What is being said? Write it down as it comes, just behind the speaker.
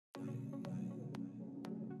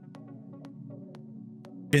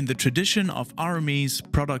In the tradition of RME's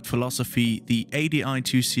product philosophy, the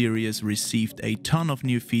ADI-2 series received a ton of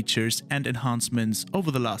new features and enhancements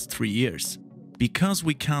over the last 3 years. Because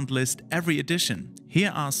we can't list every edition,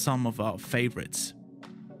 here are some of our favorites.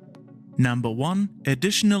 Number 1.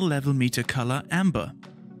 Additional level meter color Amber.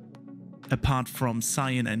 Apart from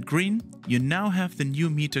cyan and green, you now have the new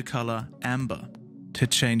meter color Amber. To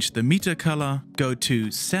change the meter color, go to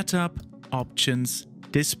Setup, Options,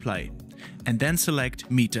 Display, and then select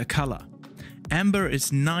Meter Color. Amber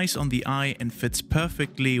is nice on the eye and fits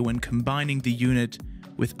perfectly when combining the unit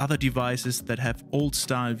with other devices that have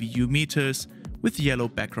old-style VU meters with yellow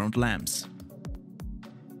background lamps.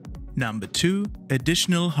 Number 2.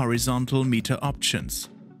 Additional horizontal meter options.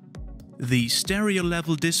 The stereo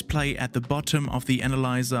level display at the bottom of the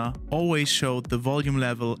analyzer always showed the volume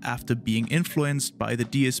level after being influenced by the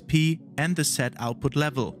DSP and the set output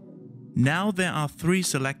level. Now there are 3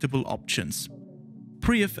 selectable options.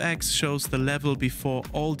 Pre-FX shows the level before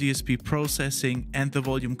all DSP processing and the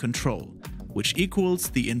volume control, which equals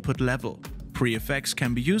the input level. Pre-FX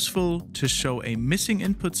can be useful to show a missing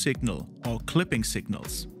input signal or clipping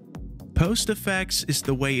signals. Post-FX is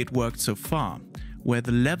the way it worked so far, where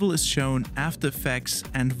the level is shown after effects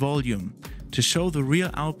and volume to show the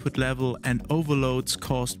real output level and overloads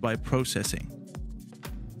caused by processing.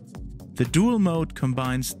 The dual mode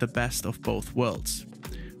combines the best of both worlds.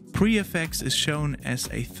 Pre-FX is shown as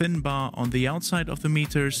a thin bar on the outside of the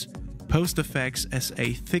meters, post-FX as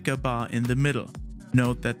a thicker bar in the middle.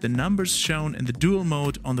 Note that the numbers shown in the dual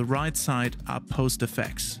mode on the right side are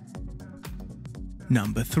post-FX.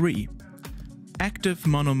 Number 3. Active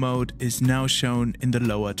mono mode is now shown in the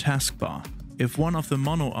lower taskbar. If one of the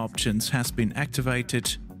mono options has been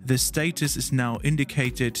activated, the status is now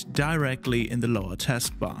indicated directly in the lower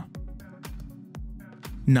taskbar.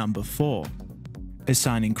 Number 4.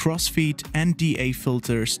 Assigning crossfeed and DA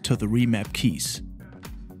filters to the remap keys.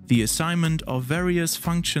 The assignment of various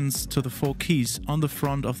functions to the 4 keys on the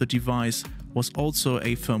front of the device was also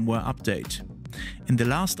a firmware update. In the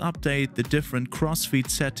last update, the different crossfeed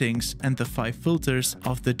settings and the 5 filters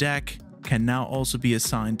of the DAC can now also be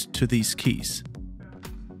assigned to these keys.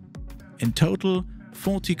 In total,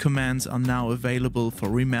 40 commands are now available for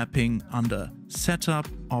remapping under Setup,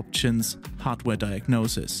 Options, Hardware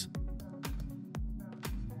Diagnosis.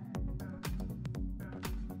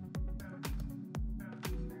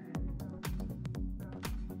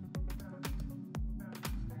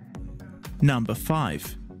 Number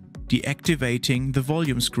 5. Deactivating the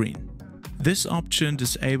volume screen. This option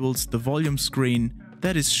disables the volume screen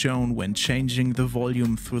that is shown when changing the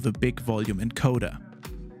volume through the big volume encoder.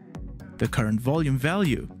 The current volume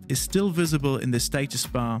value is still visible in the status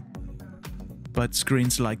bar, but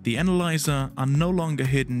screens like the analyzer are no longer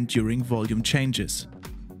hidden during volume changes.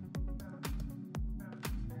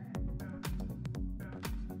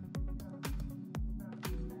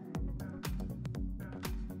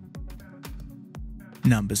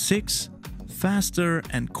 Number 6. Faster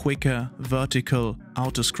and quicker vertical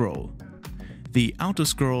autoscroll. The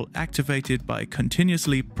autoscroll activated by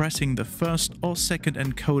continuously pressing the first or second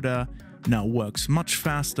encoder now works much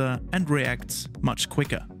faster and reacts much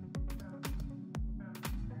quicker.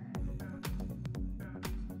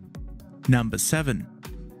 Number 7.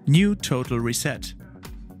 New total reset.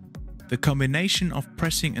 The combination of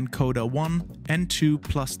pressing encoder 1 and 2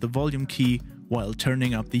 plus the volume key while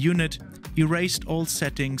turning up the unit erased all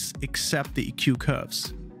settings except the EQ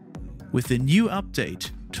curves. With the new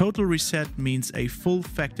update, total reset means a full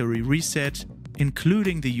factory reset,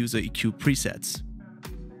 including the user EQ presets.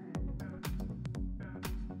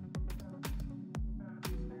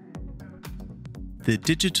 The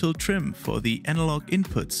digital trim for the analog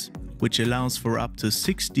inputs, which allows for up to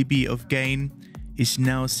 6 dB of gain, is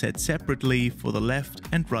now set separately for the left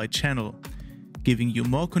and right channel, giving you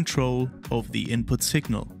more control over the input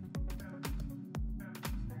signal.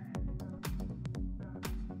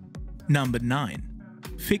 Number 9.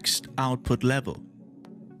 Fixed output level.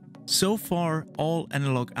 So far, all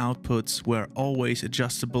analog outputs were always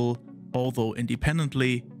adjustable, although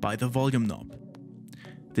independently, by the volume knob.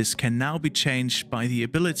 This can now be changed by the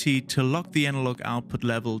ability to lock the analog output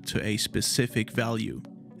level to a specific value.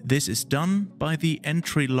 This is done by the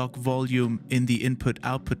entry lock volume in the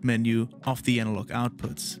input-output menu of the analog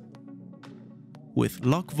outputs. With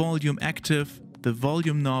lock volume active, the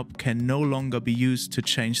volume knob can no longer be used to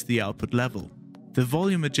change the output level. The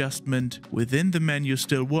volume adjustment within the menu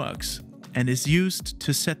still works and is used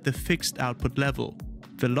to set the fixed output level.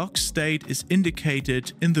 The lock state is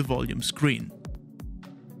indicated in the volume screen.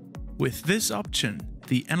 With this option,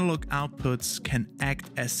 the analog outputs can act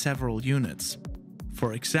as several units.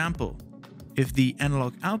 For example, If the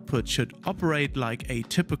analog output should operate like a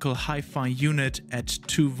typical hi-fi unit at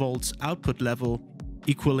 2 volts output level,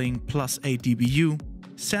 equaling plus 8 dBu,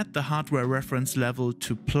 set the hardware reference level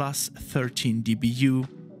to plus 13 dBu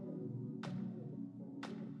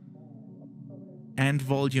and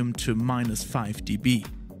volume to minus 5 dB.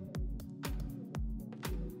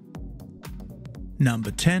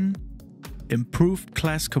 Number 10. Improved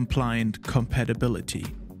class-compliant compatibility.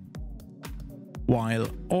 While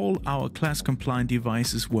all our class-compliant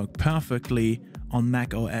devices work perfectly on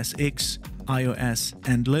Mac OS X, iOS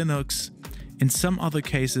and Linux, in some other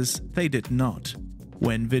cases they did not.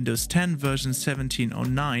 When Windows 10 version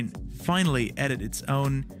 1709 finally added its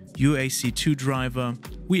own UAC2 driver,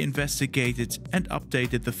 we investigated and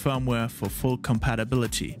updated the firmware for full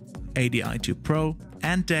compatibility. ADI-2 Pro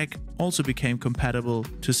and DAC also became compatible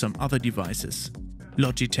to some other devices.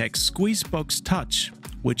 Logitech's Squeezebox Touch,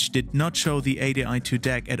 which did not show the ADI-2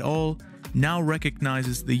 DAC at all, now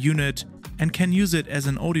recognizes the unit and can use it as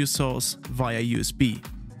an audio source via USB.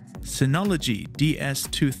 Synology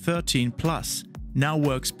DS213 Plus now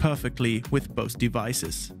works perfectly with both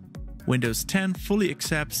devices. Windows 10 fully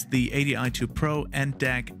accepts the ADI-2 Pro and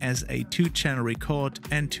DAC as a 2-channel record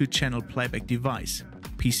and 2-channel playback device.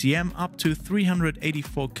 PCM up to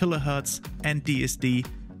 384 kHz and DSD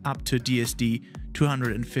up to DSD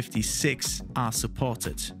 256 are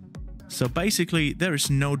supported. So basically there is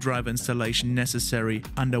no driver installation necessary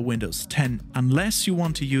under Windows 10 unless you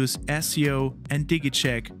want to use SEO and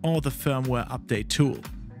DigiCheck or the firmware update tool.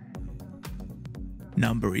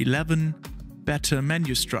 Number 11. Better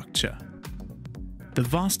menu structure. The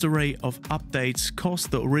vast array of updates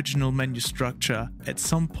caused the original menu structure at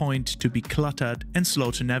some point to be cluttered and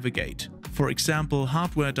slow to navigate. For example,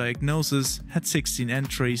 hardware diagnosis had 16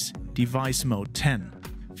 entries, device mode 10.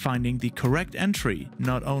 Finding the correct entry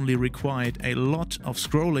not only required a lot of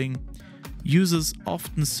scrolling, users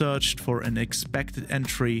often searched for an expected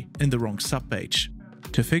entry in the wrong subpage.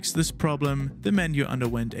 To fix this problem, the menu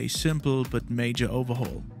underwent a simple but major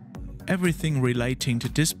overhaul. Everything relating to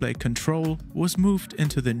display control was moved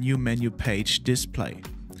into the new menu page Display,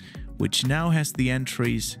 which now has the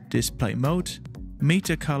entries Display Mode,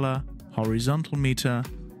 Meter Color, Horizontal Meter,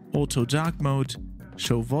 Auto Dark Mode,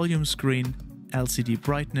 Show Volume Screen, LCD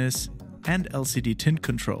Brightness, and LCD Tint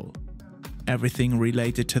Control. Everything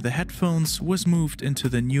related to the headphones was moved into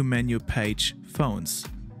the new menu page Phones,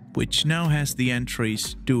 which now has the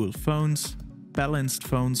entries Dual Phones, Balanced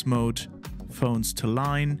Phones Mode, Phones to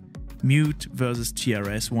Line, Mute versus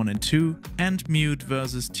TRS 1 and 2, and Mute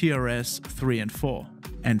versus TRS 3 and 4.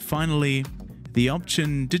 And finally, the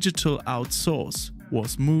option Digital Out Source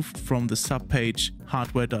was moved from the subpage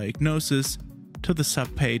Hardware Diagnosis to the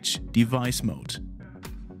subpage Device Mode.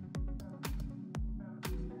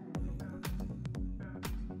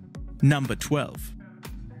 Number 12.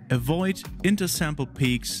 Avoid intersample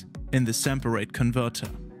peaks in the sample rate converter.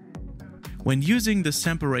 When using the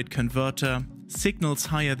sample rate converter, signals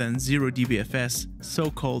higher than 0 dBFS,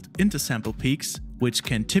 so-called intersample peaks, which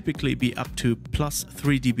can typically be up to plus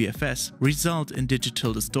 3 dBFS, result in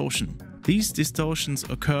digital distortion. These distortions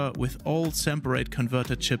occur with all sample rate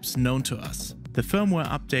converter chips known to us. The firmware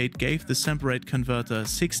update gave the sample rate converter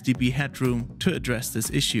 6 dB headroom to address this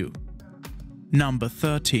issue. Number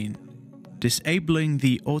 13. Disabling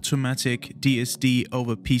the automatic DSD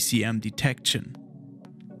over PCM detection.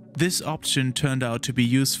 This option turned out to be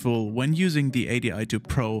useful when using the ADI-2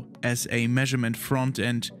 Pro as a measurement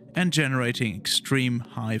front-end and generating extreme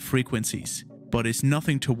high frequencies, but is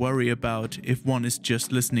nothing to worry about if one is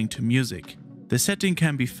just listening to music. The setting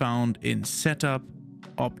can be found in Setup,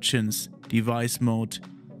 Options, Device Mode,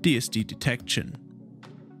 DSD Detection.